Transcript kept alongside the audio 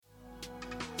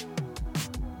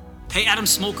Hey, Adam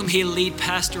Smallcombe here, lead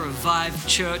pastor of Vive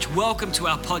Church. Welcome to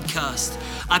our podcast.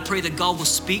 I pray that God will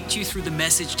speak to you through the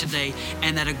message today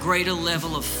and that a greater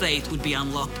level of faith would be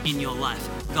unlocked in your life.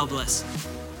 God bless.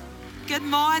 Good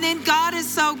morning. God is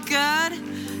so good.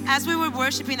 As we were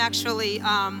worshiping, actually,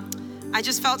 I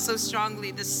just felt so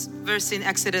strongly this verse in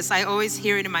Exodus. I always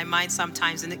hear it in my mind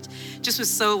sometimes, and it just was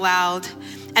so loud.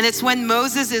 And it's when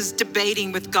Moses is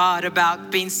debating with God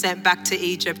about being sent back to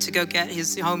Egypt to go get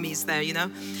his homies there, you know?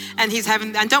 And he's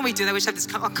having, and don't we do that? We should have this,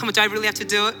 come on, do I really have to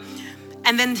do it?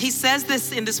 And then he says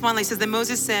this in this one, he says that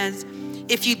Moses says,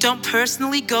 if you don't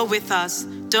personally go with us,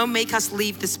 don't make us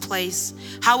leave this place.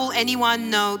 How will anyone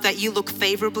know that you look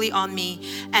favorably on me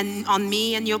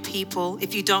and your people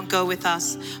if you don't go with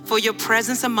us? For your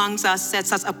presence amongst us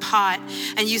sets us apart,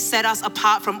 and you set us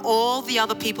apart from all the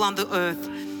other people on the earth.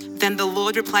 Then the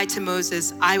Lord replied to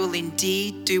Moses, I will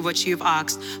indeed do what you've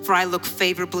asked, for I look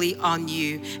favorably on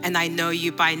you, and I know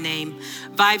you by name.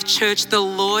 Vive Church, the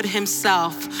Lord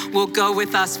himself will go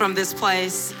with us from this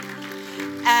place.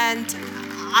 And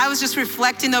I was just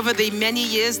reflecting over the many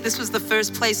years. This was the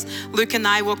first place Luke and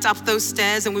I walked up those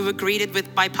stairs, and we were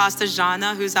greeted by Pastor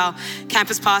Jana, who's our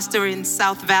campus pastor in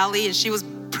South Valley, and she was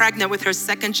pregnant with her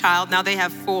second child. Now they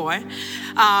have 4.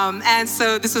 And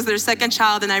so this was their second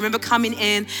child. And I remember coming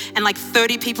in and like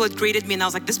 30 people had greeted me. And I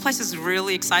was like, this place is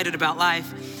really excited about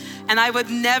life. And I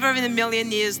would never in a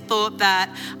million years thought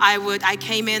that I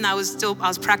came in, I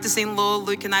was practicing law.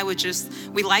 Luke and I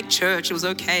we liked church. It was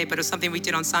okay, but it was something we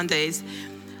did on Sundays.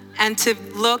 And to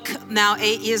look now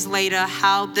 8 years later,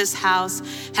 how this house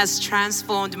has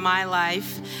transformed my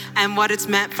life and what it's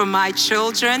meant for my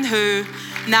children who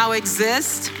now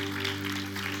exist.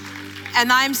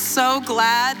 And I'm so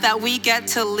glad that we get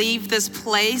to leave this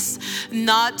place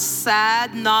not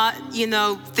sad, not,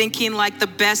 thinking like the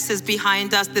best is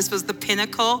behind us. This was the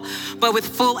pinnacle, but with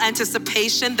full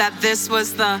anticipation that this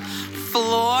was the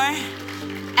floor.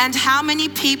 And how many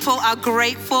people are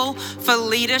grateful for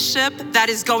leadership that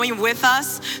is going with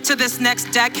us to this next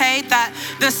decade? That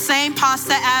the same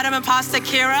Pastor Adam and Pastor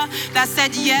Kira that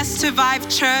said yes to Vive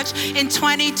Church in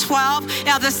 2012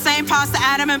 are the same Pastor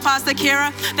Adam and Pastor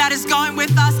Kira that is going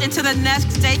with us into the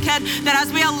next decade. That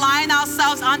as we align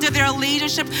ourselves under their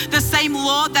leadership, the same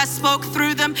Lord that spoke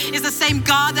through them is the same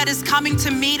God that is coming to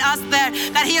meet us there.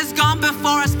 That he has gone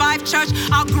before us. Vive Church,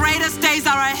 our greatest days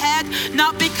are ahead,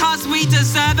 not because we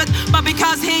deserve it, but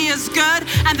because he is good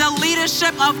and the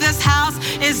leadership of this house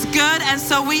is good. And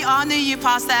so we honor you,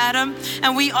 Pastor Adam,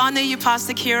 and we honor you,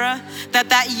 Pastor Kira,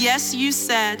 that yes you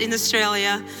said in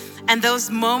Australia, and those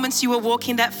moments you were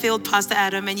walking that field, Pastor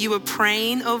Adam, and you were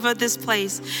praying over this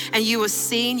place, and you were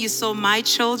seeing, you saw my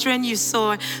children, you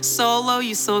saw Solo,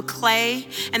 you saw Clay,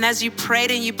 and as you prayed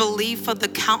and you believed for the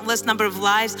countless number of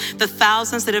lives, the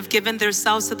thousands that have given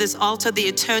themselves to this altar, the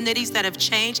eternities that have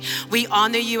changed, we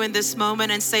honor you in this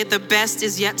moment and say the best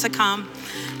is yet to come.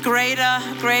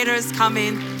 Greater is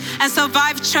coming. And so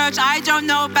Vive Church, I don't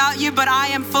know about you, but I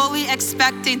am fully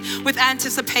expecting with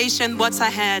anticipation what's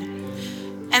ahead.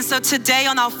 And so today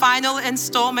on our final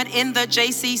installment in the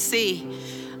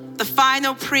JCC, the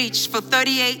final preach for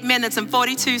 38 minutes and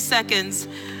 42 seconds,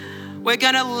 we're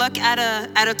gonna look at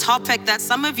a topic that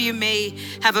some of you may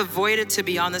have avoided, to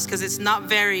be honest, because it's not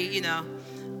very,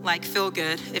 like feel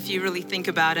good if you really think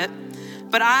about it.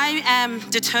 But I am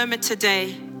determined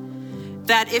today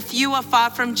that if you are far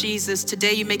from Jesus,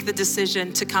 today you make the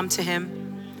decision to come to him.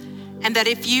 And that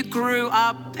if you grew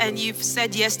up and you've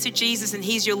said yes to Jesus and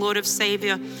he's your Lord of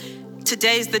Savior,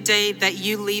 today is the day that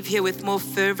you leave here with more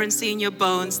fervency in your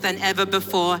bones than ever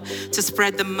before to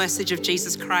spread the message of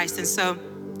Jesus Christ. And so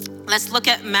let's look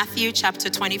at Matthew chapter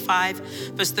 25,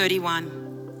 verse 31.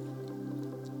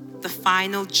 The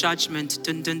final judgment,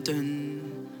 dun dun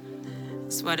dun.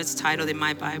 That's what it's titled in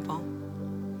my Bible.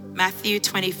 Matthew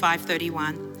 25,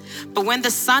 31. But when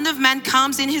the Son of Man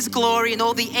comes in his glory and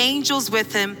all the angels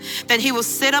with him, then he will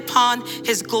sit upon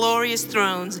his glorious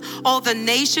thrones. All the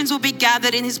nations will be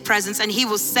gathered in his presence, and he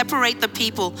will separate the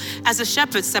people as a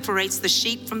shepherd separates the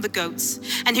sheep from the goats.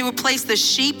 And he will place the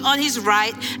sheep on his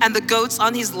right and the goats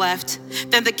on his left.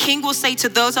 Then the king will say to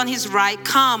those on his right,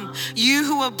 come, you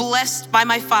who are blessed by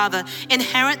my Father,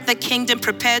 inherit the kingdom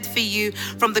prepared for you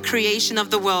from the creation of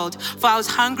the world. For I was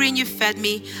hungry and you fed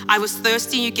me. I was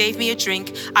thirsty and you gave me a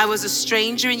drink. I was a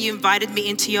stranger and you invited me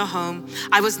into your home.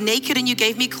 I was naked and you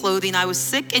gave me clothing. I was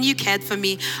sick and you cared for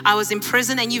me. I was in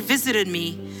prison and you visited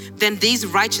me. Then these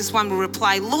righteous ones will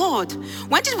reply, Lord,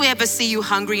 when did we ever see you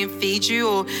hungry and feed you,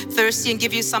 or thirsty and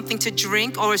give you something to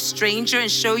drink, or a stranger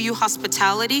and show you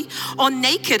hospitality, or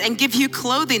naked and give you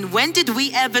clothing? When did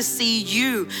we ever see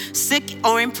you sick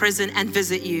or in prison and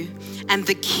visit you? And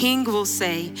the king will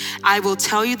say, I will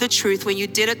tell you the truth. When you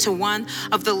did it to one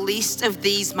of the least of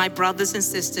these, my brothers and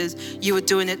sisters, you were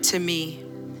doing it to me.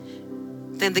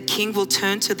 Then the king will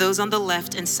turn to those on the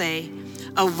left and say,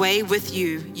 away with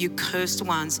you, you cursed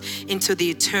ones, into the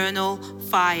eternal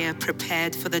fire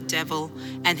prepared for the devil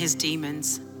and his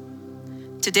demons.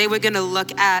 Today we're going to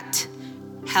look at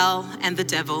hell and the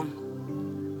devil.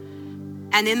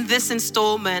 And in this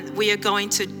installment, we are going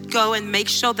to go and make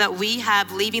sure that we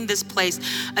have, leaving this place,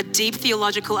 a deep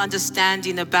theological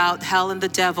understanding about hell and the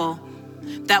devil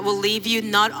that will leave you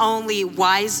not only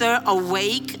wiser,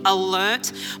 awake,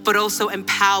 alert, but also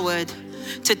empowered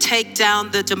to take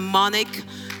down the demonic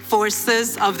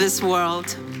forces of this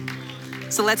world.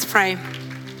 So let's pray.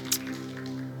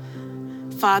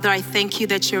 Father, I thank you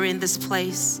that you're in this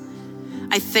place.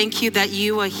 I thank you that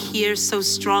you are here so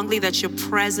strongly, that your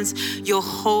presence, your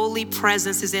holy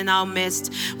presence is in our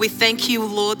midst. We thank you,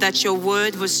 Lord, that your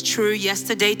word was true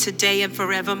yesterday, today, and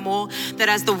forevermore. That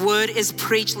as the word is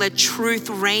preached, let truth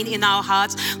reign in our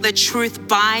hearts. Let truth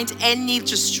bind any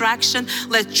distraction.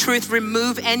 Let truth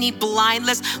remove any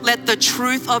blindness. Let the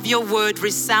truth of your word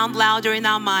resound louder in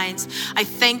our minds. I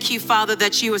thank you, Father,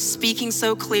 that you are speaking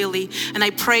so clearly. And I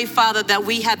pray, Father, that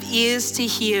we have ears to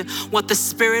hear what the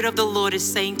Spirit of the Lord is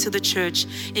saying to the church.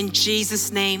 In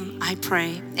Jesus' name I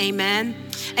pray. Amen.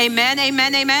 Amen.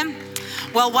 Amen. Amen.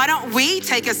 Well, why don't we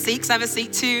take a seat? Because I have a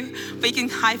seat too. But you can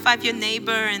high five your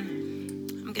neighbor,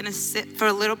 and I'm going to sit for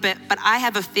a little bit. But I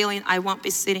have a feeling I won't be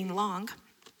sitting long.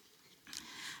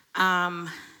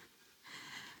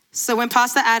 So when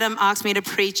Pastor Adam asked me to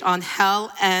preach on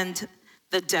hell and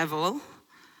the devil,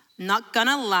 not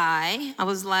gonna lie, I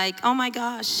was like, oh my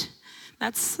gosh,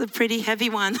 that's a pretty heavy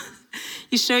one.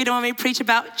 You sure you don't want me to preach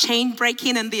about chain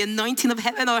breaking and the anointing of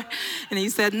heaven? And he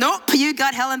said, nope, you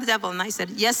got hell and the devil. And I said,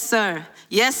 yes, sir.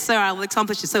 Yes, sir, I will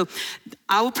accomplish it. So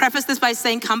I will preface this by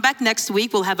saying, come back next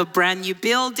week. We'll have a brand new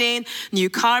building, new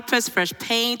carpets, fresh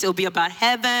paint. It'll be about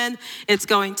heaven. It's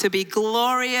going to be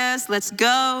glorious. Let's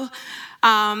go.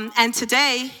 And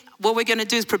today, what we're going to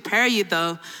do is prepare you,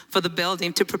 though, for the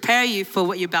building, to prepare you for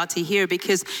what you're about to hear,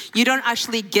 because you don't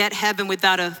actually get heaven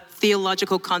without a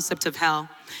theological concept of hell.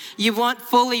 You won't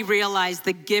fully realize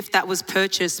the gift that was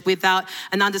purchased without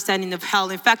an understanding of hell.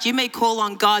 In fact, you may call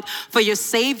on God for your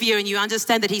Savior and you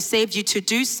understand that He saved you to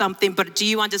do something, but do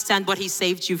you understand what He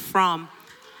saved you from?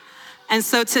 And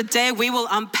so today we will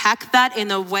unpack that in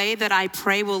a way that I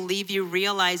pray will leave you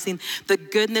realizing the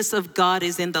goodness of God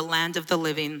is in the land of the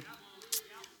living.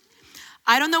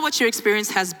 I don't know what your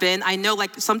experience has been. I know,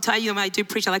 like, sometimes, when I do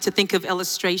preach, I like to think of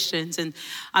illustrations. And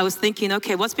I was thinking,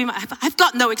 okay, I've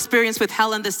got no experience with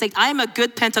hell and the Satan. I'm a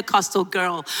good Pentecostal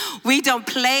girl. We don't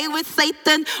play with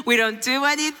Satan. We don't do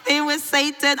anything with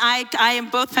Satan. I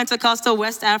am both Pentecostal,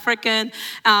 West African,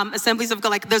 Assemblies of God.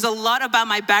 Like, there's a lot about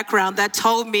my background that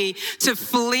told me to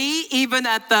flee even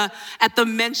at the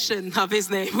mention of his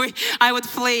name. I would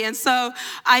flee. And so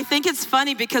I think it's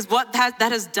funny because what that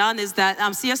has done is that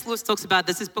C.S. Lewis talks about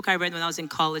this book I read when I was in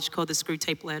college called The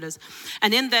Screwtape Letters.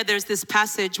 And in there's this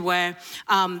passage where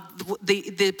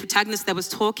the protagonist that was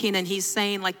talking, and he's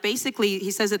saying, like, basically,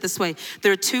 he says it this way: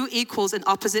 there are two equals and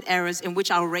opposite errors in which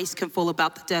our race can fall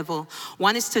about the devil.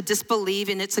 One is to disbelieve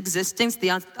in its existence.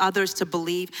 The other is to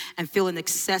believe and feel an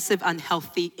excessive,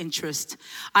 unhealthy interest.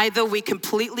 Either we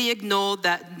completely ignore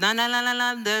that,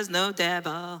 no, there's no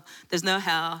devil, there's no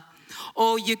hell.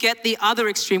 Or you get the other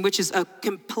extreme, which is a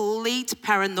complete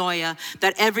paranoia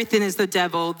that everything is the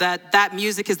devil, that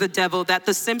music is the devil, that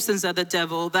the Simpsons are the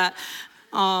devil, that,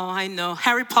 oh, I know.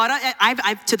 Harry Potter,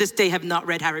 I to this day have not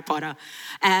read Harry Potter.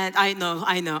 And I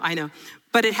know.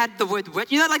 But it had the word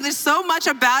witch. You know, like, there's so much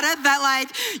about it that,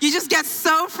 like, you just get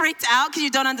so freaked out because you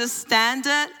don't understand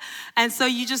it. And so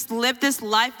you just live this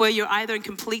life where you're either in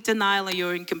complete denial or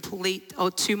you're in complete,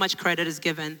 or too much credit is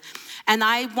given. And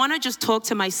I want to just talk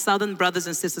to my southern brothers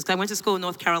and sisters, because I went to school in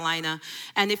North Carolina.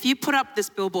 And if you put up this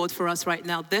billboard for us right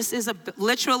now, this is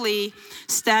literally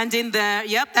standing there.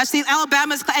 Yep, that's the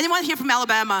Alabama's. Anyone here from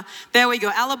Alabama? There we go,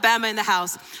 Alabama in the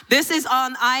house. This is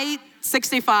on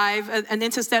I-65, an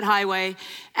interstate highway.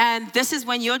 And this is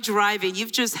when you're driving.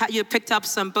 You picked up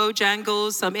some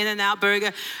Bojangles, some In-N-Out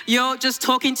burger. You're just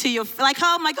talking to your, like,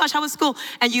 oh my gosh, how was school?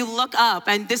 And you look up,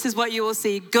 and this is what you will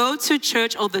see: go to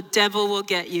church or the devil will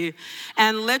get you.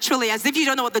 And literally, as if you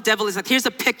don't know what the devil is, like, here's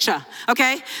a picture,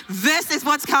 okay? This is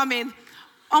what's coming.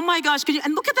 Oh my gosh,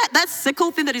 and look at that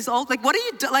sickle thing that is old. Like, what are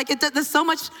you doing? Like, there's so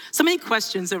many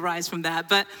questions arise from that.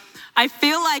 But I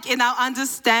feel like in our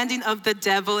understanding of the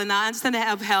devil, in our understanding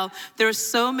of hell, there are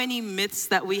so many myths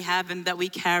that we have and that we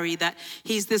carry, that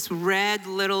he's this red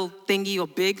little thingy or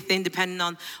big thing, depending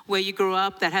on where you grew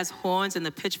up, that has horns and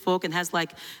a pitchfork and has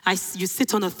like, you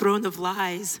sit on a throne of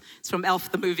lies. It's from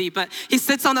Elf, the movie, but he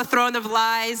sits on a throne of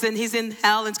lies and he's in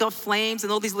hell and it's got flames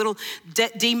and all these little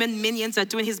demon minions are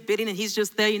doing his bidding and he's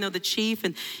just there, the chief.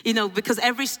 And, because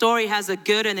every story has a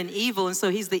good and an evil. And so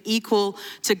he's the equal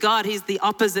to God. He's the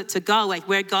opposite to God. Like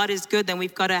where God is good, then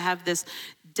we've got to have this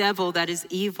devil that is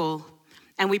evil.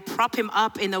 And we prop him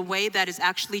up in a way that is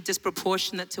actually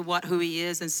disproportionate to who he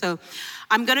is. And so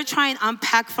I'm going to try and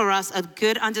unpack for us a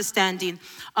good understanding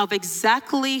of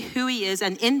exactly who he is.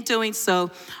 And in doing so,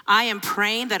 I am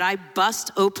praying that I bust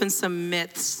open some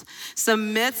myths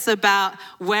about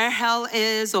where hell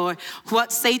is, or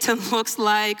what Satan looks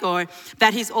like, or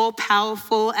that he's all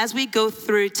powerful. As we go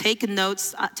through, take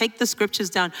notes, take the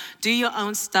scriptures down, do your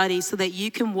own study so that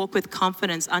you can walk with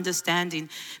confidence, understanding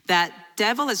that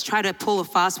devil has tried to pull a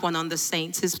fast one on the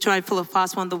saints. He's tried to pull a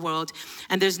fast one on the world.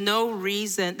 And there's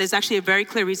actually a very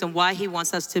clear reason why he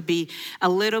wants us to be a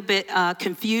little bit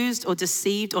confused or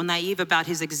deceived or naive about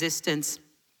his existence.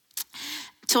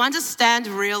 To understand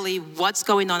really what's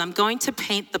going on, I'm going to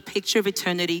paint the picture of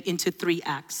eternity into 3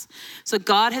 acts. So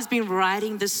God has been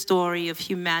writing the story of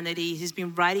humanity. He's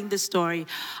been writing the story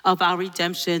of our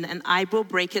redemption, and I will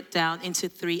break it down into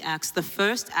 3 acts. The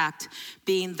first act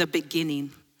being the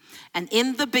beginning. And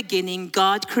in the beginning,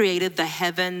 God created the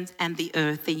heavens and the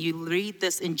earth. And you read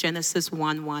this in Genesis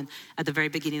 1:1 at the very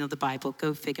beginning of the Bible.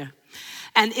 Go figure.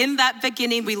 And in that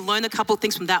beginning, we learn a couple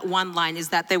things from that one line, is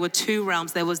that there were 2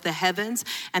 realms. There was the heavens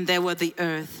and there were the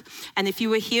earth. And if you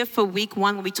were here for week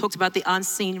 1, when we talked about the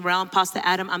unseen realm, Pastor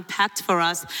Adam unpacked for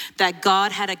us that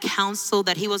God had a council,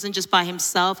 that he wasn't just by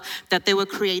himself, that there were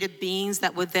created beings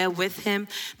that were there with him,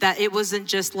 that it wasn't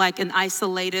just like an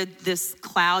isolated, this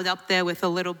cloud up there with a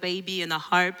little baby and a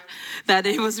harp, that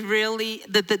it was really,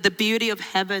 the beauty of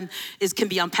heaven can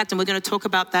be unpacked. And we're going to talk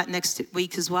about that next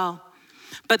week as well.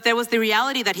 But there was the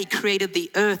reality that he created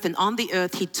the earth, and on the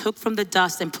earth he took from the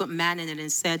dust and put man in it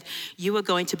and said, you are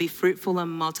going to be fruitful and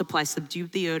multiply, subdue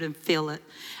the earth and fill it.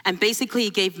 And basically he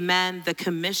gave man the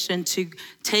commission to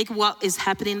take what is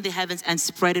happening in the heavens and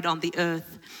spread it on the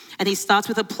earth. And he starts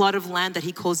with a plot of land that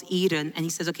he calls Eden. And he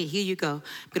says, okay, here you go.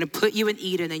 I'm going to put you in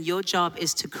Eden, and your job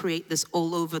is to create this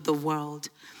all over the world.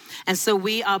 And so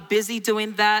we are busy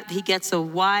doing that. He gets a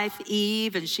wife,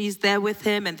 Eve, and she's there with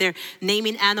him, and they're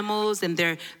naming animals, and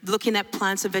they're looking at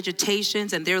plants and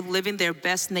vegetations, and they're living their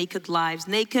best naked lives,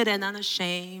 naked and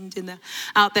unashamed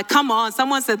out there. Come on,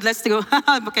 someone said, let's go.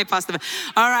 Okay, Pastor.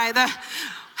 All right,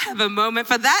 have a moment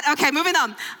for that. Okay, moving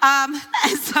on.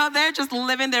 And so they're just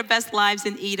living their best lives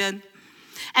in Eden.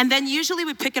 And then usually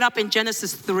we pick it up in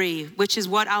Genesis 3, which is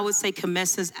what I would say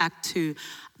commences Act 2,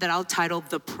 that I'll title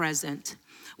The Present,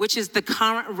 which is the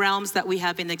current realms that we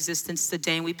have in existence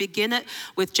today. And we begin it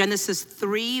with Genesis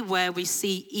 3, where we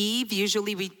see Eve.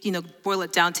 Usually we, boil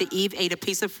it down to Eve ate a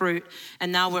piece of fruit,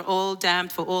 and now we're all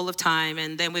damned for all of time,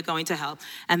 and then we're going to hell.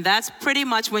 And that's pretty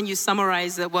much when you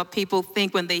summarize what people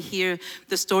think when they hear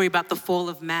the story about the fall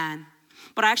of man.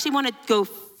 But I actually want to go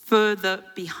further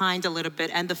behind a little bit.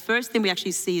 And the first thing we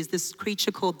actually see is this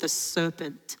creature called the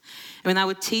serpent. And when I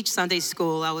would teach Sunday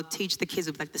school, I would teach the kids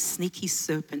of like the sneaky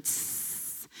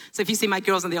serpents. So if you see my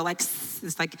girls and they're like,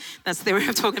 it's like, that's their way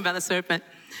of talking about the serpent.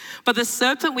 But the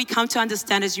serpent we come to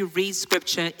understand as you read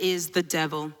scripture is the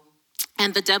devil.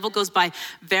 And the devil goes by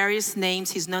various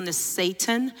names. He's known as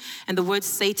Satan. And the word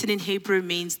Satan in Hebrew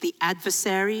means the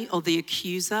adversary or the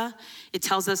accuser. It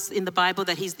tells us in the Bible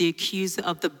that he's the accuser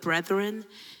of the brethren.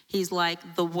 He's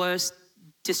like the worst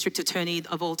district attorney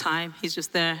of all time. He's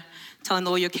just there telling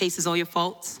all your cases, all your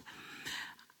faults.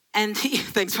 And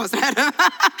thanks, Pastor Adam.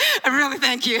 I really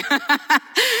thank you.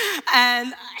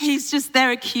 And he's just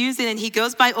there accusing, and he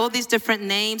goes by all these different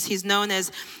names. He's known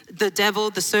as the devil,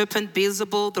 the serpent,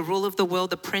 Beelzebul, the ruler of the world,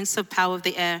 the prince of power of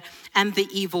the air, and the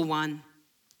evil one.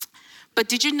 But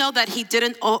did you know that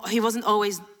he wasn't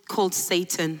always called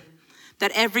Satan?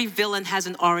 That every villain has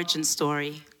an origin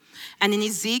story. And in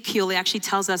Ezekiel, it actually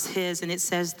tells us his, and it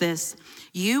says this: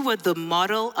 you were the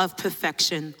model of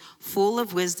perfection, full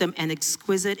of wisdom and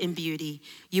exquisite in beauty.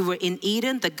 You were in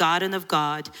Eden, the garden of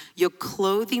God. Your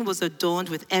clothing was adorned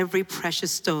with every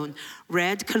precious stone: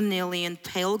 red carnelian,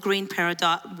 pale green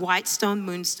peridot,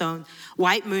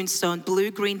 white moonstone,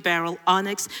 blue-green beryl,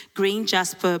 onyx, green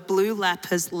jasper, blue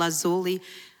lapis, lazuli,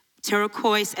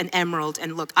 turquoise, and emerald.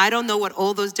 And look, I don't know what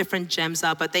all those different gems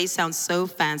are, but they sound so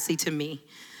fancy to me.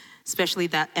 especially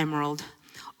that emerald.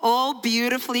 All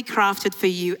beautifully crafted for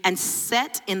you and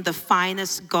set in the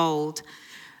finest gold.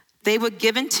 They were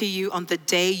given to you on the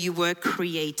day you were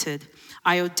created.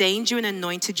 I ordained you and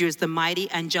anointed you as the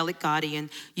mighty angelic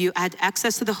guardian. You had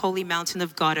access to the holy mountain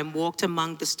of God and walked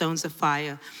among the stones of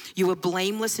fire. You were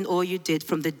blameless in all you did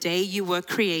from the day you were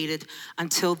created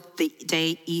until the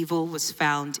day evil was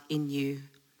found in you.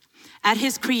 At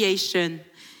his creation,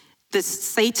 this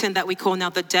Satan that we call now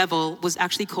the devil was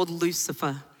actually called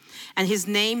Lucifer. And his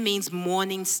name means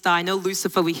morning star. I know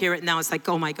Lucifer, we hear it now. It's like,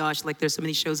 oh my gosh, like there's so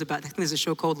many shows about it. I think there's a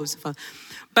show called Lucifer.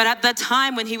 But at that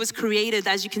time when he was created,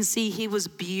 as you can see, he was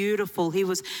beautiful. He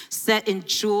was set in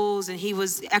jewels, and he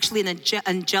was actually an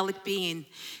angelic being.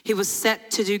 He was set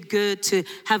to do good, to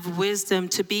have wisdom,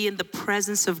 to be in the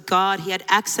presence of God. He had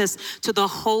access to the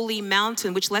holy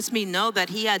mountain, which lets me know that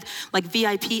he had like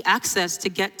VIP access to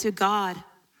get to God.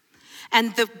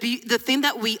 And the thing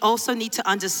that we also need to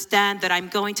understand, that I'm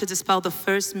going to dispel the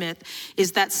first myth,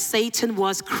 is that Satan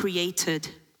was created.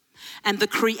 And the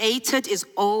created is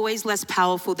always less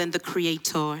powerful than the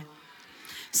creator.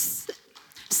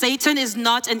 Satan is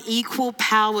not an equal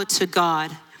power to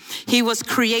God. He was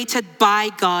created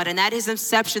by God, and at his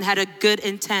inception had a good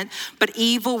intent, but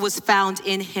evil was found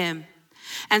in him.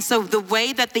 And so the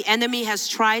way that the enemy has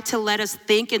tried to let us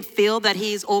think and feel that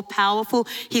he is all powerful,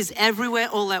 he's everywhere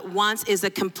all at once, is a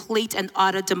complete and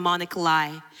utter demonic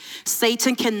lie.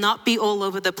 Satan cannot be all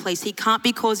over the place. He can't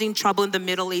be causing trouble in the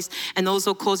Middle East and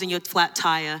also causing your flat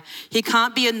tire. He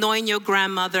can't be annoying your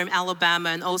grandmother in Alabama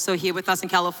and also here with us in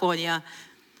California.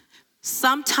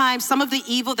 Sometimes some of the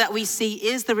evil that we see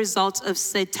is the result of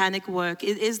satanic work.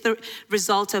 It is the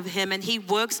result of him, and he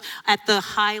works at the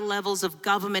high levels of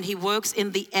government. He works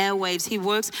in the airwaves. He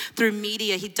works through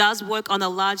media. He does work on a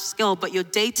large scale, but your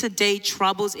day-to-day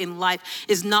troubles in life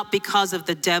is not because of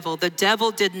the devil. The devil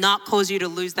did not cause you to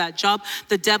lose that job.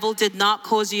 The devil did not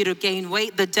cause you to gain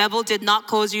weight. The devil did not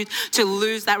cause you to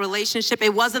lose that relationship.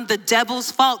 It wasn't the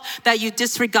devil's fault that you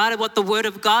disregarded what the word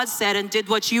of God said and did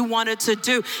what you wanted to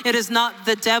do. It is not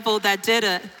the devil that did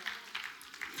it.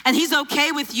 And he's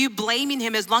okay with you blaming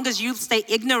him as long as you stay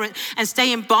ignorant and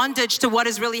stay in bondage to what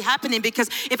is really happening. Because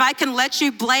if I can let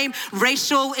you blame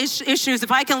racial issues, if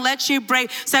I can let you blame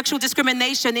sexual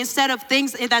discrimination instead of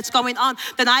things that's going on,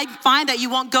 then I find that you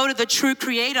won't go to the true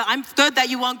creator. I'm good that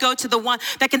you won't go to the one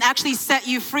that can actually set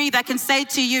you free, that can say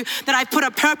to you that I put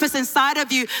a purpose inside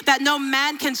of you that no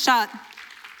man can shut.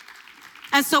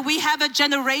 And so we have a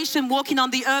generation walking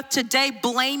on the earth today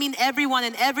blaming everyone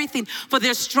and everything for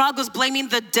their struggles, blaming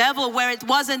the devil where it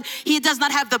wasn't. He does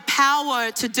not have the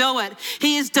power to do it.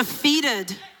 He is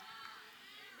defeated.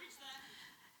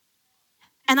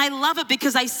 And I love it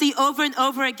because I see over and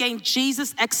over again,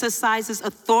 Jesus exercises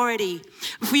authority.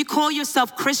 If you call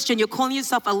yourself Christian, you're calling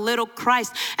yourself a little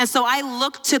Christ. And so I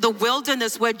look to the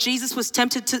wilderness where Jesus was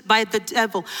tempted by the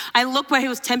devil. I look where he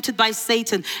was tempted by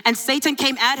Satan. And Satan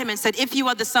came at him and said, if you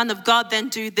are the Son of God, then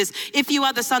do this. If you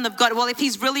are the Son of God, well, if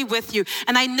he's really with you.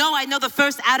 And I know the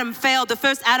first Adam failed. The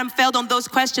first Adam failed on those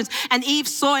questions. And Eve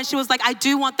saw and she was like, I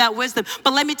do want that wisdom.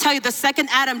 But let me tell you, the second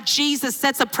Adam, Jesus,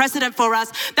 sets a precedent for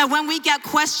us that when we get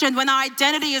questioned, when our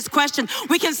identity is questioned,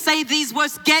 we can say these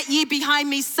words, get ye behind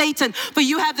me, Satan, for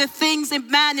you have the things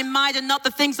in man in mind and not the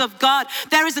things of God.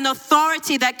 There is an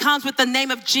authority that comes with the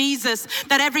name of Jesus,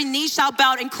 that every knee shall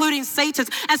bow, including Satan's.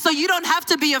 And so you don't have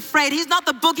to be afraid. He's not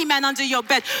the boogeyman under your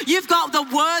bed. You've got the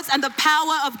words and the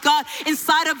power of God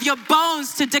inside of your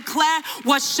bones to declare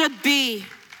what should be.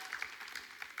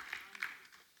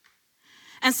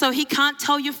 And so he can't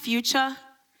tell your future.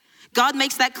 God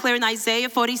makes that clear in Isaiah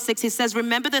 46. He says,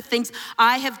 remember the things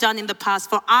I have done in the past,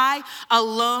 for I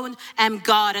alone am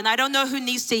God. And I don't know who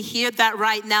needs to hear that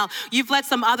right now. You've let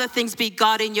some other things be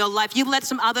God in your life. You've let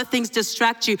some other things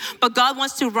distract you. But God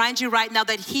wants to remind you right now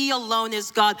that he alone is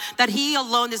God, that he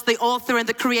alone is the author and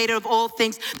the creator of all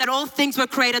things, that all things were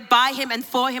created by him and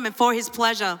for his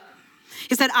pleasure.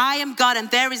 He said, I am God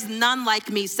and there is none like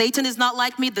me. Satan is not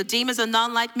like me. The demons are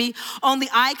not like me. Only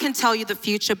I can tell you the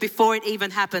future before it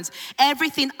even happens.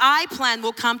 Everything I plan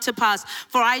will come to pass,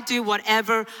 for I do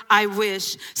whatever I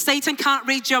wish. Satan can't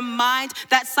read your mind.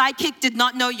 That sidekick did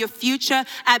not know your future.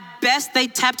 At best, they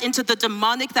tapped into the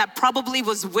demonic that probably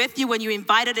was with you when you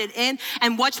invited it in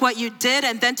and watched what you did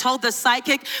and then told the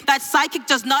psychic. That psychic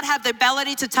does not have the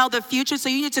ability to tell the future, so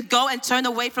you need to go and turn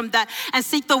away from that and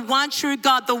seek the one true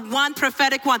God, the one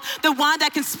prophetic one, the one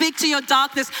that can speak to your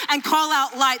darkness and call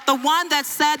out light, the one that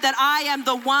said that I am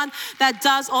the one that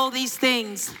does all these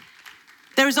things.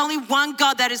 There is only one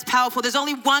God that is powerful. There's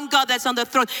only one God that's on the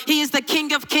throne. He is the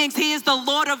King of Kings. He is the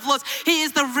Lord of Lords. He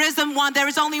is the risen one. There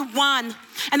is only one.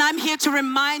 And I'm here to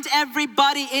remind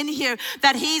everybody in here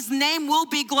that his name will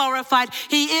be glorified.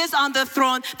 He is on the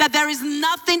throne, that there is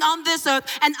nothing on this earth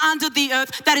and under the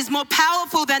earth that is more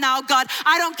powerful than our God.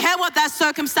 I don't care what that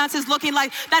circumstance is looking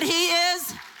like, that he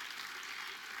is.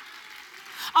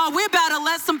 Oh, we're about to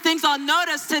let some things on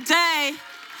notice today.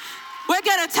 We're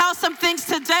going to tell some things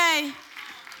today.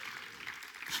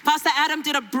 Pastor Adam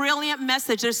did a brilliant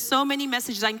message. There's so many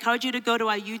messages. I encourage you to go to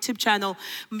our YouTube channel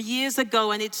years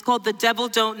ago, and it's called The Devil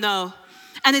Don't Know.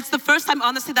 And it's the first time,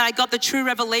 honestly, that I got the true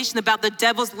revelation about the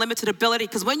devil's limited ability.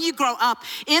 Because when you grow up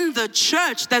in the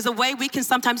church, there's a way we can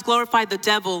sometimes glorify the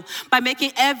devil by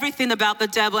making everything about the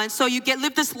devil. And so you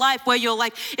live this life where you're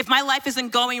like, if my life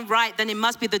isn't going right, then it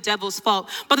must be the devil's fault.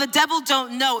 But the devil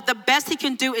don't know. The best he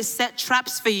can do is set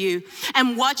traps for you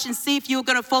and watch and see if you're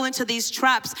going to fall into these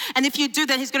traps. And if you do,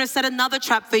 then he's going to set another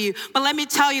trap for you. But let me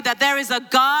tell you that there is a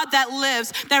God that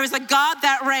lives. There is a God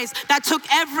that reigns, that took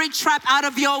every trap out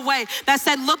of your way, that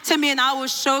said, look to me and I will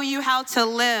show you how to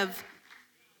live.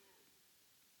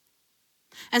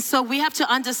 And so we have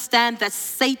to understand that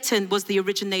Satan was the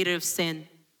originator of sin.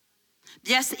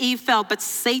 Yes, Eve fell, but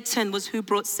Satan was who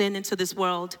brought sin into this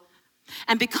world.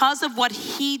 And because of what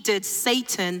he did,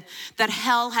 Satan, that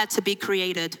hell had to be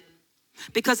created.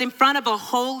 Because in front of a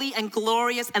holy and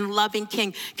glorious and loving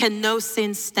king can no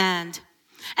sin stand.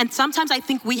 And sometimes I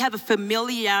think we have a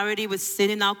familiarity with sin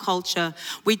in our culture.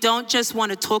 We don't just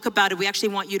want to talk about it, we actually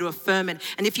want you to affirm it.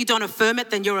 And if you don't affirm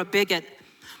it, then you're a bigot.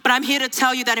 But I'm here to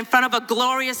tell you that in front of a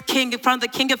glorious king, in front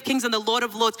of the King of Kings and the Lord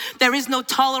of Lords, there is no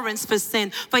tolerance for sin,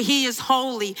 for he is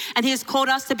holy, and he has called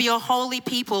us to be a holy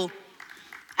people.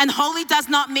 And holy does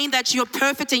not mean that you're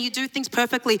perfect and you do things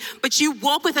perfectly, but you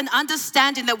walk with an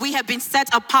understanding that we have been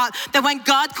set apart, that when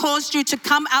God caused you to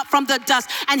come out from the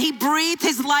dust and he breathed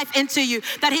his life into you,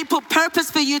 that he put purpose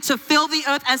for you to fill the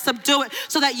earth and subdue it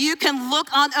so that you can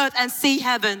look on earth and see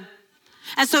heaven.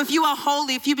 And so if you are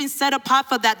holy, if you've been set apart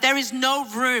for that, there is no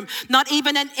room, not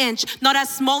even an inch, not as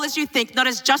small as you think, not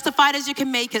as justified as you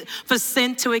can make it, for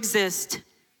sin to exist.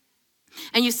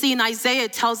 And you see in Isaiah,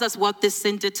 it tells us what this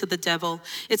sin did to the devil.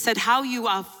 It said, how you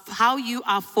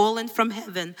are fallen from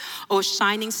heaven, O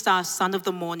shining star, son of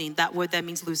the morning. That word there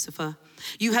means Lucifer.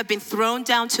 You have been thrown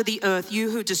down to the earth, you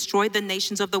who destroyed the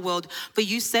nations of the world. For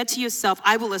you said to yourself,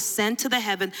 I will ascend to the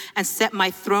heaven and set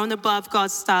my throne above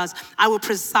God's stars. I will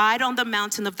preside on the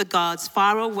mountain of the gods,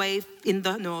 far away in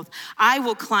the north. I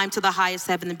will climb to the highest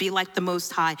heaven and be like the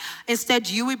Most High. Instead,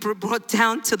 you were brought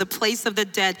down to the place of the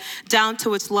dead, down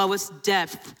to its lowest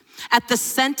depth. At the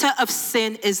center of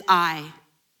sin is I.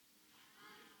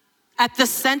 At the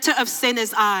center of sin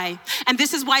is I. And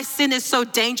this is why sin is so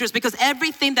dangerous, because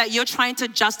everything that you're trying to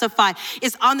justify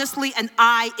is honestly an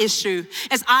I issue.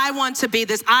 It's I want to be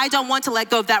this. I don't want to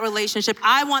let go of that relationship.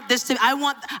 I want this to,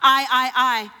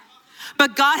 I.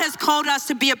 But God has called us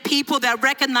to be a people that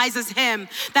recognizes him.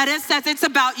 That it says it's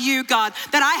about you, God.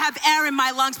 That I have air in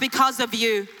my lungs because of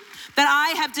you. That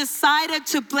I have decided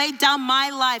to lay down my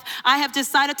life. I have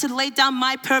decided to lay down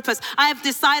my purpose. I have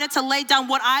decided to lay down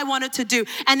what I wanted to do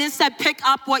and instead pick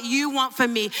up what you want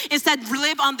from me. Instead,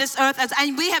 live on this earth.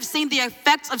 And we have seen the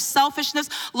effects of selfishness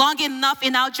long enough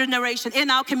in our generation, in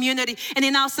our community, and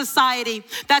in our society,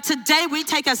 that today we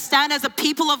take a stand as a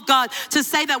people of God to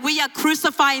say that we are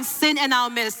crucifying sin in our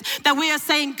midst. That we are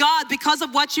saying, God, because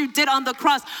of what you did on the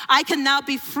cross, I can now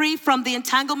be free from the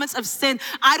entanglements of sin.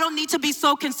 I don't need to be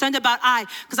so concerned about I,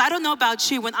 because I don't know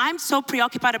about you. When I'm so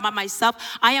preoccupied about myself,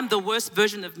 I am the worst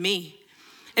version of me.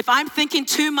 If I'm thinking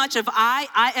too much of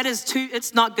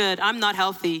it's not good. I'm not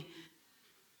healthy.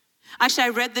 Actually, I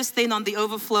read this thing on the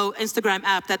Overflow Instagram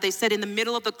app that they said in the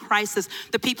middle of the crisis,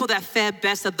 the people that fare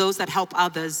best are those that help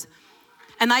others.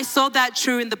 And I saw that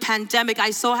true in the pandemic.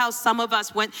 I saw how some of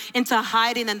us went into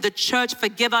hiding, and the church,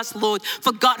 forgive us, Lord,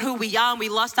 forgot who we are, and we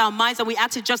lost our minds and we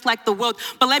acted just like the world.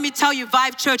 But let me tell you,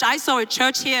 Vive Church, I saw a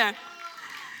church here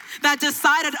that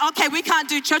decided, okay, we can't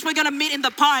do church, we're gonna meet in the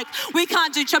park. We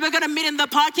can't do church, we're gonna meet in the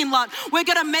parking lot. We're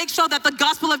gonna make sure that the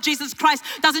gospel of Jesus Christ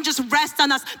doesn't just rest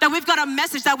on us, that we've got a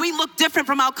message, that we look different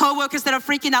from our coworkers that are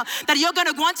freaking out, that you're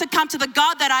gonna want to come to the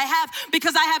God that I have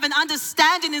because I have an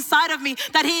understanding inside of me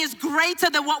that he is greater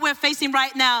than what we're facing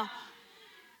right now.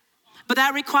 But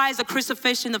that requires a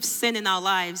crucifixion of sin in our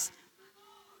lives.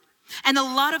 And a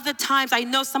lot of the times, I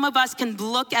know some of us can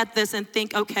look at this and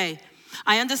think, okay,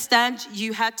 I understand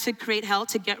you had to create hell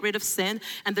to get rid of sin,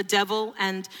 and the devil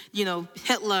and,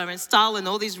 Hitler and Stalin,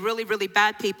 all these really, really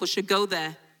bad people should go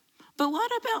there. But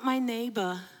what about my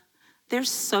neighbor they're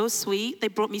so sweet. They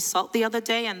brought me salt the other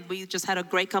day and we just had a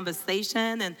great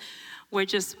conversation and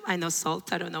I know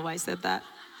salt, I don't know why I said that.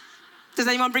 Does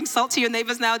anyone bring salt to your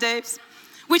neighbors nowadays?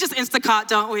 We just Instacart,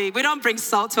 don't we? We don't bring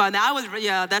salt to our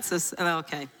neighbors.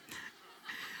 Okay.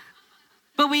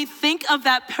 But we think of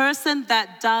that person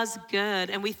that does good,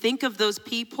 and we think of those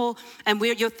people, and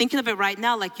you're thinking of it right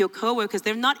now, like your coworkers.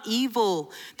 They're not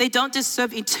evil. They don't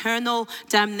deserve eternal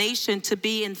damnation, to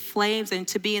be in flames and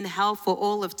to be in hell for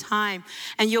all of time.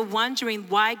 And you're wondering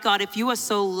why, God, if you are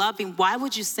so loving, why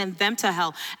would you send them to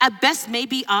hell? At best,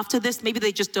 maybe after this, maybe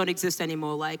they just don't exist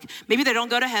anymore. Like maybe they don't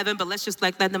go to heaven, but let's just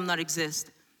let them not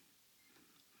exist.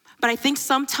 But I think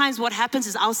sometimes what happens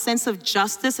is our sense of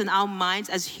justice in our minds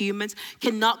as humans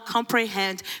cannot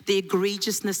comprehend the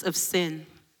egregiousness of sin.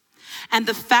 And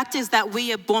the fact is that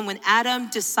we are born, when Adam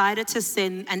decided to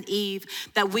sin and Eve,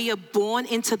 that we are born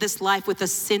into this life with a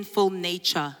sinful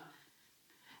nature.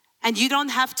 And you don't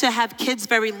have to have kids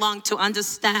very long to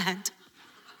understand.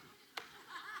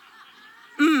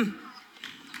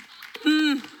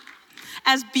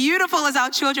 As beautiful as our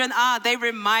children are, they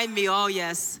remind me, oh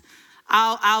yes,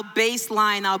 our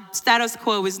baseline, our status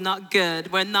quo is not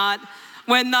good. We're not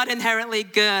inherently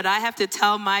good. I have to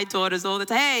tell my daughters all the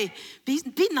time, hey,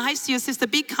 be nice to your sister,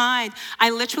 be kind. I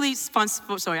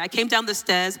came down the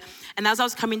stairs, and as I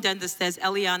was coming down the stairs,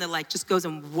 Eliana just goes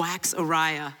and whacks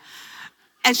Araya.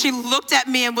 And she looked at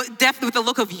me and definitely with the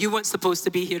look of, you weren't supposed to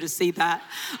be here to see that.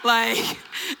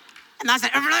 And I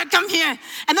said, come here.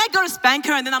 And I go to spank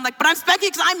her, and then I'm like, but I'm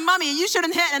spanking because I'm mommy, and you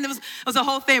shouldn't hit. And it was a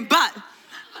whole thing. But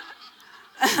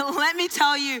let me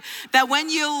tell you that when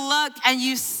you look and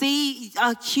you see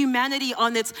humanity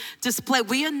on its display,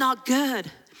 we are not good.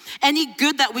 Any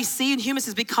good that we see in humans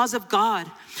is because of God.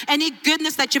 Any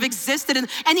goodness that you've existed in,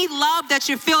 any love that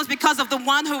you feel is because of the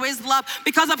one who is love,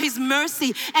 because of his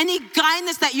mercy. Any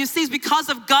kindness that you see is because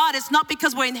of God. It's not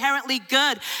because we're inherently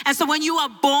good. And so when you are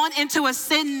born into a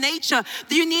sin nature,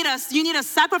 you need a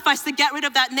sacrifice to get rid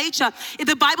of that nature. If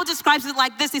the Bible describes it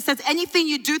like this, it says anything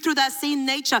you do through that sin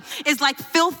nature is like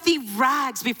filthy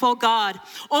rags before God.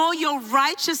 All your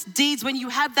righteous deeds, when you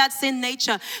have that sin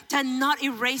nature, cannot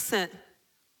erase it.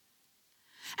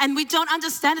 And we don't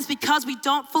understand this because we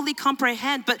don't fully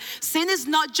comprehend. But sin is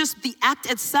not just the act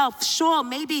itself. Sure,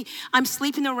 maybe I'm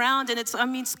sleeping around and it's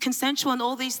consensual and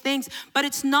all these things. But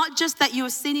it's not just that you're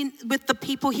sinning with the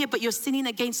people here, but you're sinning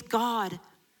against God.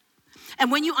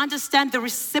 And when you understand the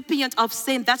recipient of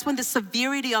sin, that's when the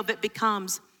severity of it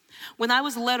becomes. When I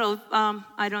was little,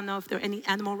 I don't know if there are any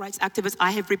animal rights activists.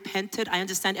 I have repented. I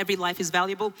understand every life is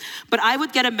valuable. But I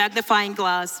would get a magnifying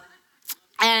glass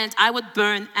and I would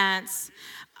burn ants.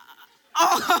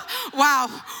 Oh,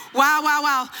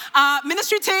 wow.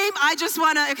 Ministry team, I just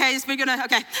want to, okay.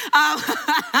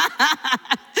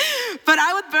 But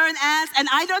I would burn ants, and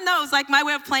I don't know, it was like my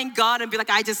way of playing God and be like,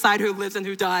 I decide who lives and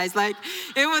who dies. Like,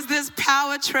 it was this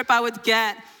power trip I would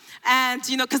get. And,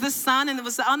 because the sun, and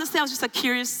honestly, I was just a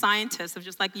curious scientist of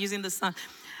just like using the sun.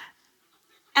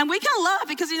 And we can laugh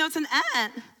because, it's an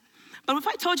ant. But if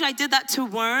I told you I did that to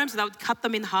worms and I would cut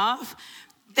them in half,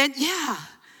 then yeah.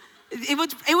 It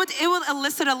would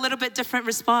elicit a little bit different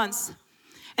response.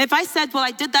 And if I said, well,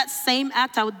 I did that same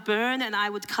act, I would burn and I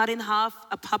would cut in half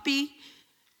a puppy,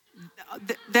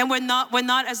 then we're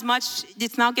not as much,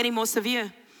 it's now getting more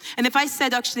severe. And if I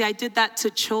said, actually, I did that to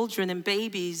children and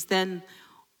babies, then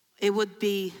it would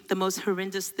be the most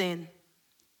horrendous thing.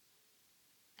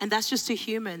 And that's just to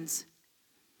humans.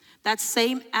 That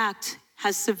same act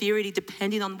has severity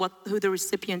depending on who the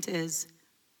recipient is.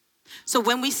 So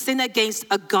when we sin against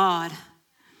a God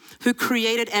who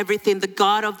created everything, the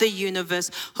God of the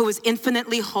universe, who is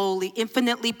infinitely holy,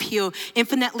 infinitely pure,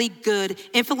 infinitely good,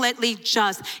 infinitely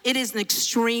just, it is an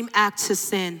extreme act to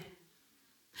sin.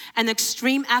 An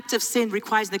extreme act of sin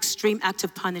requires an extreme act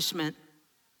of punishment.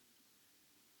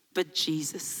 But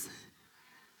Jesus.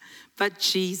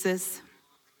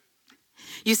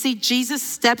 You see, Jesus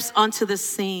steps onto the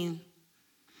scene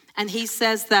and he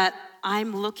says that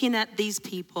I'm looking at these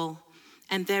people,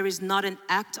 and there is not an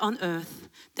act on earth,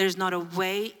 there's not a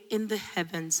way in the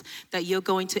heavens that you're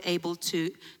going to able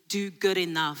to do good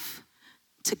enough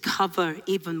to cover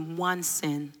even one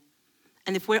sin.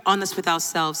 And if we're honest with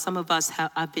ourselves, some of us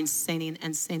have been sinning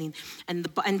and sinning. And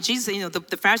Jesus,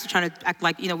 the Pharisees are trying to act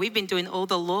like, we've been doing all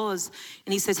the laws.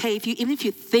 And he says, hey, even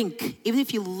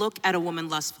if you look at a woman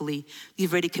lustfully,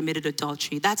 you've already committed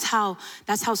adultery. That's how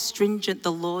stringent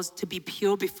the laws to be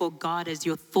pure before God is.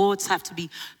 Your thoughts have to be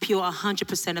pure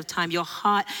 100% of time. Your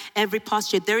heart, every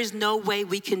posture. There is no way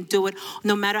we can do it.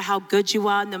 No matter how good you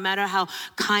are, no matter how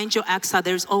kind your acts are,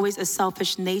 there's always a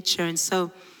selfish nature. And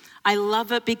so I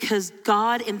love it because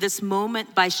God in this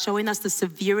moment, by showing us the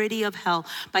severity of hell,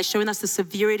 by showing us the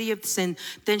severity of sin,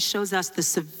 then shows us the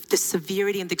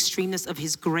severity and the extremeness of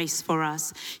his grace for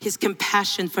us, his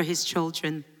compassion for his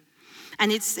children.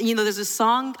 And it's, there's a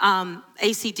song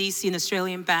AC/DC, an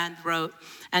Australian band, wrote,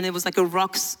 and it was like a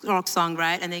rock song,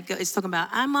 right? And it's talking about,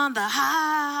 I'm on the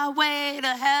highway to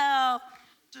hell.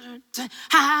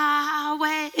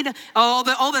 Highway to...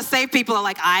 All the saved people are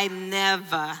like, I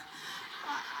never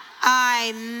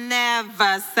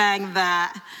sang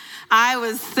that. I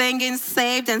was singing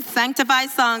saved and sanctified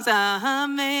songs.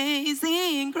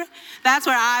 Amazing grace. That's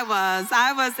where I was.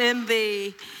 I was in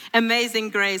the amazing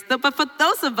grace. But for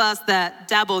those of us that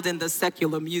dabbled in the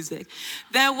secular music,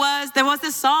 there was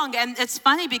this song, and it's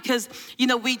funny because,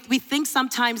 we think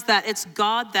sometimes that it's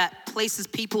God that places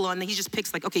people on, and he just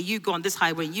picks like, okay, you go on this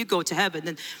highway and you go to heaven.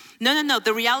 And no.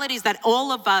 The reality is that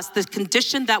all of us, the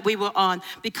condition that we were on,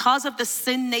 because of the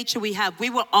sin nature we have, we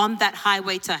were on that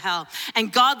highway to hell.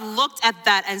 And God looked at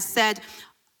that and said,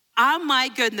 oh my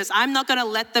goodness, I'm not gonna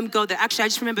let them go there. Actually, I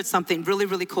just remembered something really,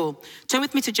 really cool. Turn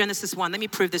with me to Genesis 1. Let me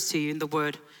prove this to you in the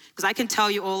word. Because I can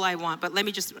tell you all I want, but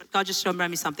God just showed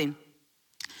me something.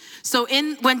 So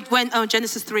when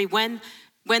Genesis 3, when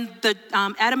the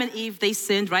Adam and Eve, they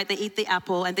sinned, right? They eat the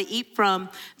apple and they eat from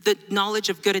the knowledge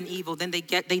of good and evil. Then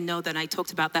they know that I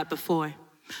talked about that before.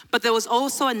 But there was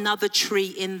also another tree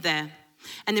in there.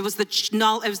 And it was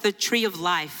the tree of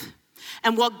life.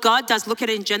 And what God does, look at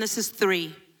it in Genesis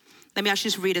 3. Let me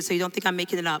actually just read it so you don't think I'm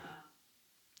making it up.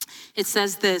 It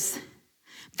says this.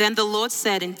 Then the Lord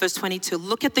said in verse 22,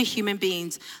 look at the human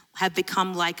beings have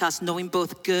become like us, knowing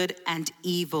both good and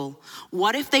evil.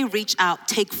 What if they reach out,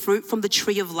 take fruit from the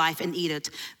tree of life and eat it?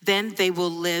 Then they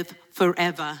will live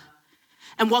forever.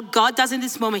 And what God does in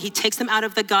this moment, he takes them out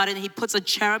of the garden and he puts a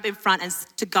cherub in front and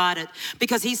to guard it.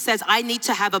 Because he says, I need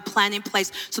to have a plan in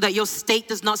place so that your state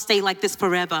does not stay like this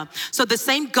forever. So the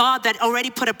same God that already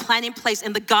put a plan in place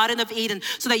in the Garden of Eden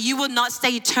so that you will not stay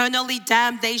eternally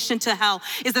damnation to hell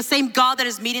is the same God that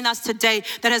is meeting us today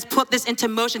that has put this into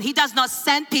motion. He does not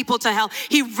send people to hell.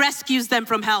 He rescues them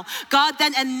from hell. God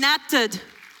then enacted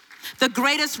the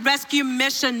greatest rescue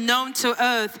mission known to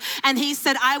earth. And he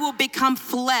said, I will become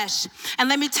flesh. And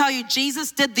let me tell you,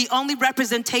 Jesus did the only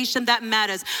representation that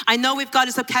matters. I know we've got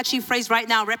this a catchy phrase right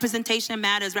now, representation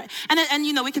matters, right? And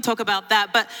we can talk about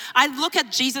that. But I look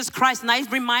at Jesus Christ and I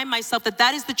remind myself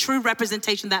that is the true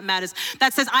representation that matters.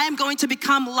 That says, I am going to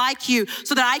become like you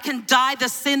so that I can die the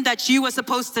sin that you were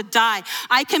supposed to die.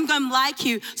 I can become like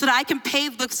you so that I can pay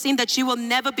the sin that you will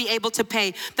never be able to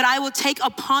pay. That I will take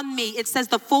upon me, it says,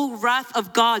 the full wrath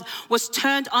of God was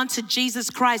turned onto Jesus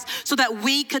Christ so that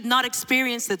we could not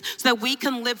experience it, so that we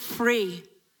can live free.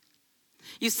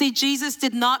 You see,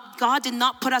 God did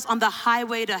not put us on the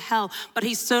highway to hell, but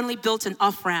he certainly built an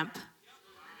off-ramp.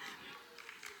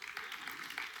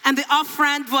 And the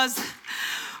off-ramp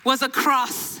was a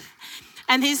cross.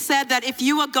 And he said that if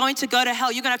you are going to go to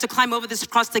hell, you're going to have to climb over this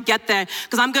cross to get there.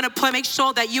 Because I'm going to make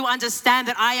sure that you understand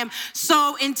that I am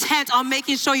so intent on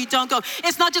making sure you don't go.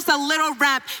 It's not just a little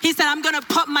ramp. He said, I'm going to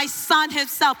put my son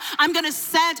himself. I'm going to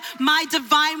send my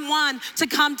divine one to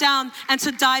come down and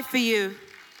to die for you.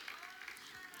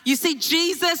 You see,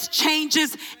 Jesus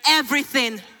changes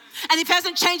everything. And if he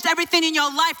hasn't changed everything in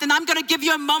your life, then I'm going to give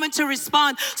you a moment to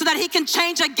respond so that he can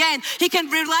change again. He can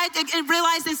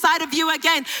realize inside of you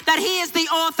again that he is the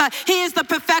author, he is the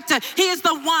perfecter, he is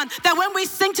the one that when we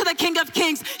sing to the King of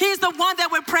Kings, he is the one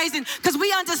that we're praising because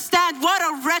we understand what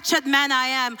a wretched man I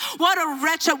am, what a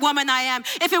wretched woman I am.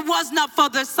 If it was not for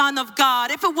the Son of God,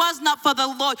 if it was not for the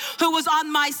Lord who was on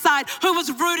my side, who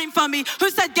was rooting for me, who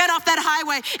said, get off that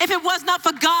highway. If it was not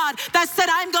for God that said,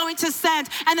 I'm going to send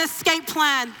an escape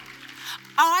plan.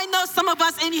 Oh, I know some of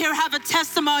us in here have a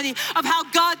testimony of how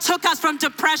God took us from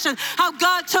depression, how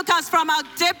God took us from our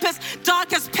deepest,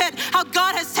 darkest pit, how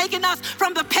God has taken us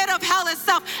from the pit of hell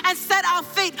itself and set our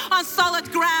feet on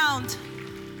solid ground.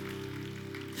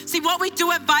 See, what we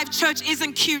do at Vive Church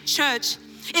isn't cute church.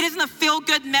 It isn't a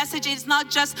feel-good message. It's not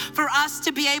just for us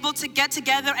to be able to get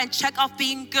together and check off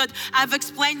being good. I've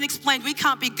explained. We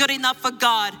can't be good enough for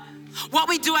God. What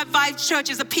we do at Vive Church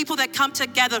is a people that come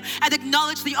together and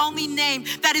acknowledge the only name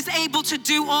that is able to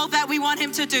do all that we want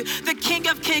him to do, the King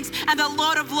of Kings and the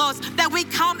Lord of Lords, that we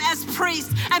come as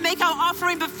priests and make our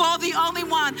offering before the only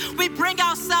one. We bring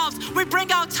ourselves, we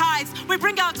bring our tithes, we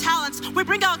bring our talents, we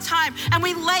bring our time, and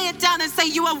we lay it down and say,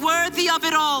 you are worthy of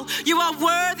it all. You are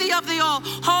worthy of the all.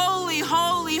 Holy,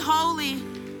 holy, holy.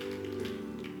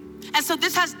 And so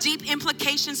this has deep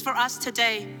implications for us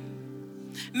today.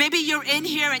 Maybe you're in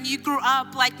here and you grew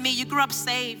up like me, you grew up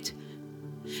saved.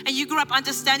 and you grew up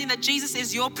understanding that Jesus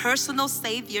is your personal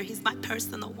Savior. He's my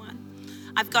personal one.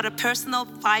 I've got a personal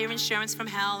fire insurance from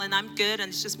hell, and I'm good, and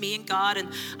it's just me and God, and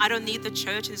I don't need the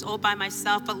church, and it's all by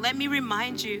myself. But let me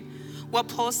remind you what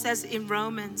Paul says in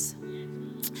Romans.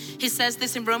 He says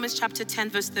this in Romans chapter 10,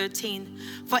 verse 13.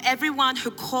 For everyone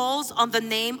who calls on the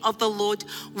name of the Lord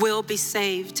will be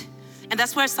saved. And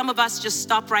that's where some of us just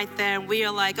stop right there, and we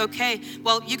are like, okay,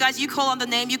 well, you guys, you call on the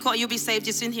name, you'll be saved.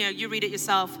 It's in here, you read it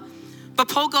yourself. But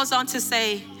Paul goes on to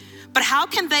say, but how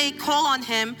can they call on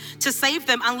him to save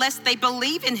them unless they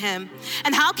believe in him?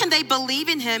 And how can they believe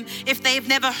in him if they've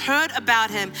never heard about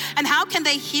him? And how can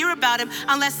they hear about him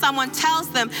unless someone tells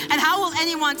them? And how will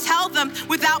anyone tell them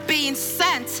without being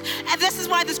sent? And this is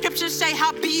why the scriptures say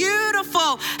how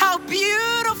beautiful are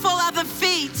the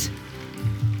feet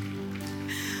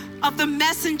of the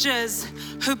messengers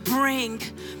who bring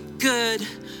good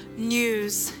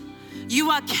news.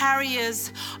 You are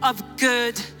carriers of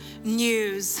good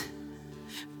news.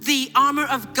 The armor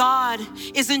of God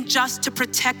isn't just to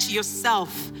protect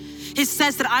yourself. It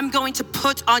says that I'm going to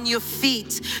put on your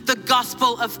feet the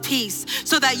gospel of peace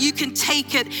so that you can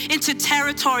take it into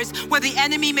territories where the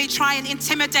enemy may try and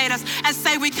intimidate us and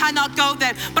say we cannot go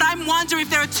there. But I'm wondering if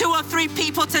there are 2 or 3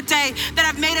 people today that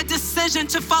have made a decision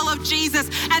to follow Jesus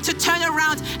and to turn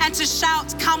around and to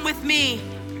shout, come with me.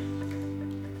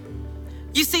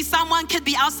 You see, someone could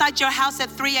be outside your house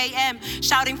at 3 a.m.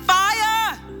 shouting,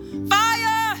 fire, fire.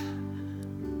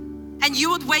 And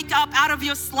you would wake up out of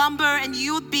your slumber and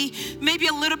you would be maybe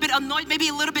a little bit annoyed, maybe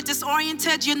a little bit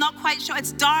disoriented. You're not quite sure,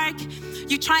 it's dark.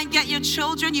 You try and get your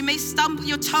children, you may stumble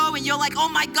your toe and you're like, oh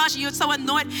my gosh, you're so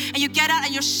annoyed. And you get out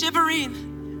and you're shivering.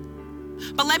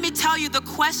 But let me tell you, the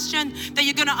question that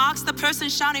you're gonna ask the person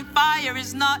shouting fire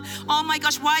is not, oh my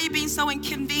gosh, why are you being so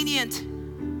inconvenient?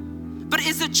 But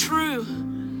is it true?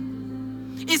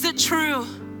 Is it true?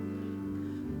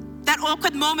 That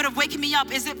awkward moment of waking me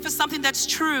up, is it for something that's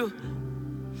true?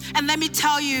 And let me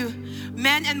tell you,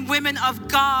 men and women of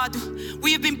God,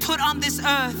 we have been put on this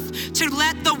earth to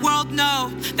let the world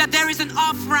know that there is an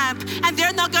off-ramp, and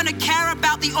they're not gonna care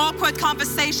about the awkward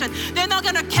conversation. They're not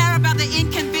gonna care about the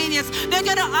inconvenience. They're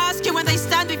gonna ask you when they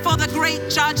stand before the great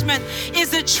judgment,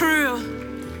 is it true?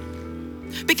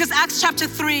 Because Acts chapter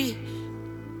 3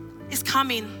 is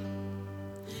coming.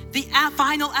 The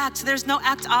final act, there's no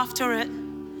act after it.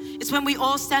 It's when we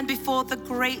all stand before the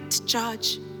great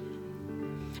judge.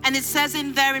 And it says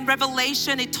in there in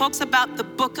Revelation, it talks about the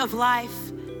book of life.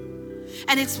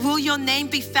 And it's, will your name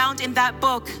be found in that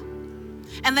book?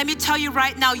 And let me tell you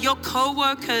right now, your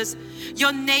co-workers,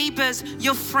 your neighbors,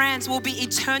 your friends will be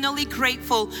eternally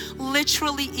grateful,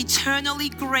 literally eternally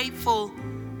grateful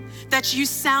that you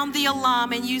sound the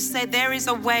alarm and you say, there is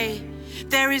a way,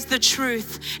 there is the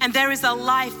truth, and there is a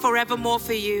life forevermore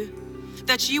for you.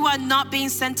 That you are not being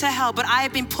sent to hell, but I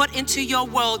have been put into your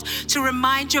world to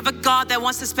remind you of a God that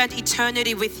wants to spend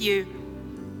eternity with you.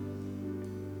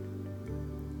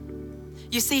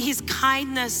 You see, his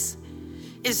kindness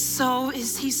he's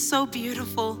so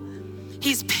beautiful.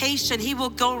 He's patient. He will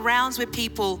go rounds with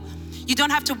people. You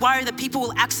don't have to worry that people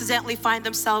will accidentally find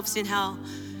themselves in hell.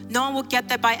 No one will get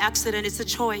there by accident. It's a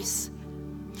choice.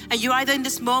 And you're either in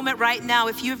this moment right now,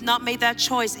 if you have not made that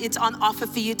choice, it's on offer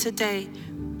for you today.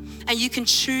 And you can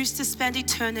choose to spend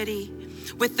eternity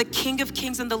with the King of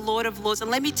Kings and the Lord of Lords. And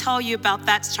let me tell you about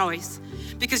that choice.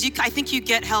 Because I think you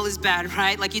get hell is bad,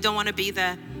 right? Like you don't want to be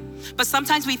there. But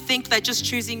sometimes we think that just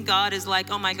choosing God is like,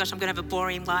 oh my gosh, I'm going to have a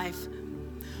boring life.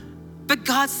 But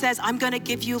God says, I'm going to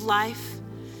give you life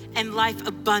and life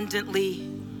abundantly.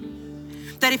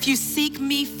 That if you seek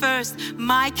me first,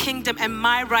 my kingdom and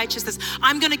my righteousness,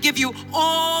 I'm gonna give you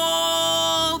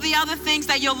all the other things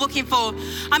that you're looking for.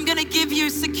 I'm gonna give you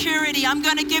security. I'm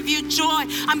gonna give you joy.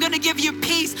 I'm gonna give you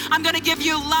peace. I'm gonna give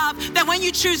you love. That when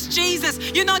you choose Jesus,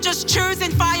 you're not just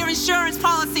choosing fire insurance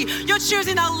policy. You're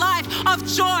choosing a life of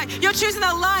joy. You're choosing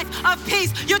a life of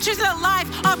peace. You're choosing a life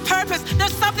of purpose.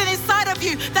 There's something inside of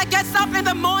you that gets up in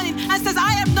the morning and says,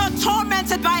 I am not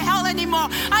tormented by hell anymore.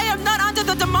 I am not under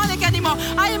the demonic anymore.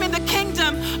 I am in the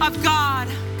kingdom of God.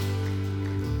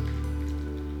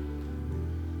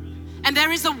 And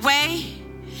there is a way,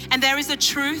 and there is a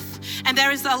truth, and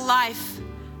there is a life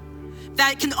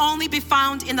that can only be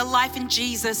found in the life in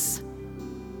Jesus.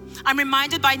 I'm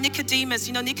reminded by Nicodemus.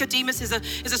 You know, Nicodemus is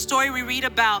a story we read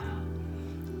about.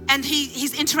 And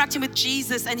he's interacting with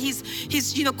Jesus, and he's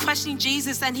questioning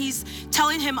Jesus, and he's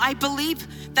telling him, I believe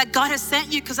that God has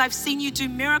sent you because I've seen you do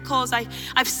miracles.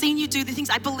 I've seen you do the things.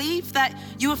 I believe that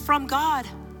you are from God.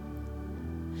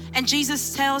 And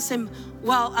Jesus tells him,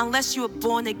 well, unless you are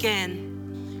born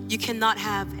again, you cannot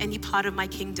have any part of my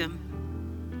kingdom.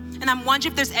 And I'm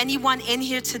wondering if there's anyone in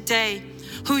here today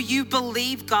who you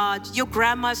believe God, your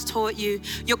grandma's taught you,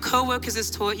 your coworkers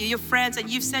has taught you, your friends, and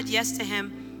you've said yes to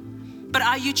him. But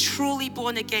are you truly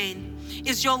born again?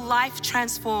 Is your life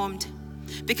transformed?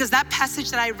 Because that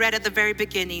passage that I read at the very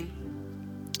beginning,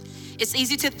 it's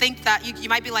easy to think that you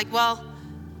might be like, well,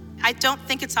 I don't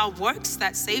think it's our works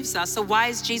that saves us. So why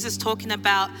is Jesus talking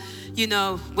about,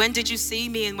 when did you see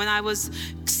me? And when I was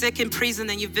sick in prison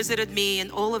and you visited me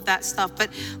and all of that stuff. But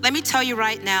let me tell you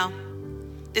right now,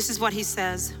 this is what he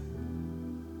says.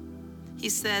 He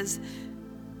says,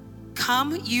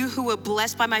 come, you who were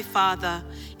blessed by my Father,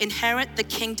 inherit the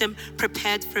kingdom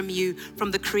prepared from you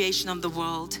from the creation of the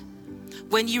world.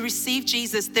 When you receive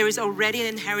Jesus, there is already an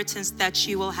inheritance that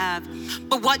you will have.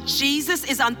 But what Jesus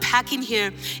is unpacking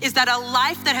here is that a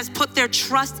life that has put their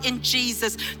trust in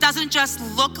Jesus doesn't just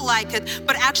look like it,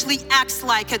 but actually acts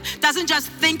like it. Doesn't just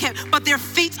think it, but their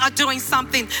feet are doing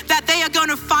something. That they are going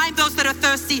to find those that are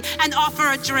thirsty and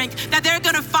offer a drink. That they're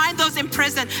going to find those in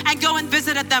prison and go and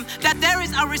visit them. That there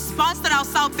is a response that our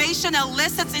salvation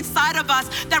elicits inside of us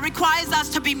that requires us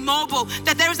to be mobile.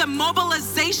 That there is a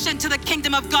mobilization to the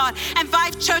kingdom of God. And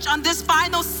Church, on this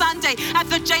final Sunday at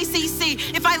the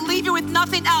JCC, if I leave you with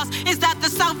nothing else, is that the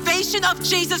salvation of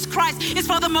Jesus Christ is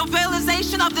for the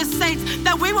mobilization of the saints,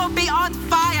 that we will be on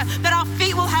fire, that our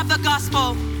feet will have the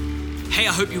gospel. Hey,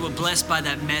 I hope you were blessed by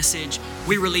that message.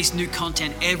 We release new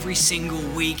content every single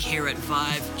week here at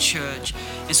Vive Church.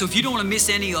 And so if you don't want to miss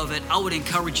any of it, I would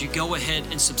encourage you, go ahead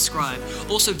and subscribe.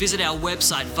 Also visit our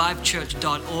website,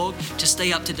 vivechurch.org, to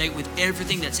stay up to date with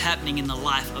everything that's happening in the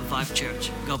life of Vive Church.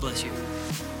 God bless you.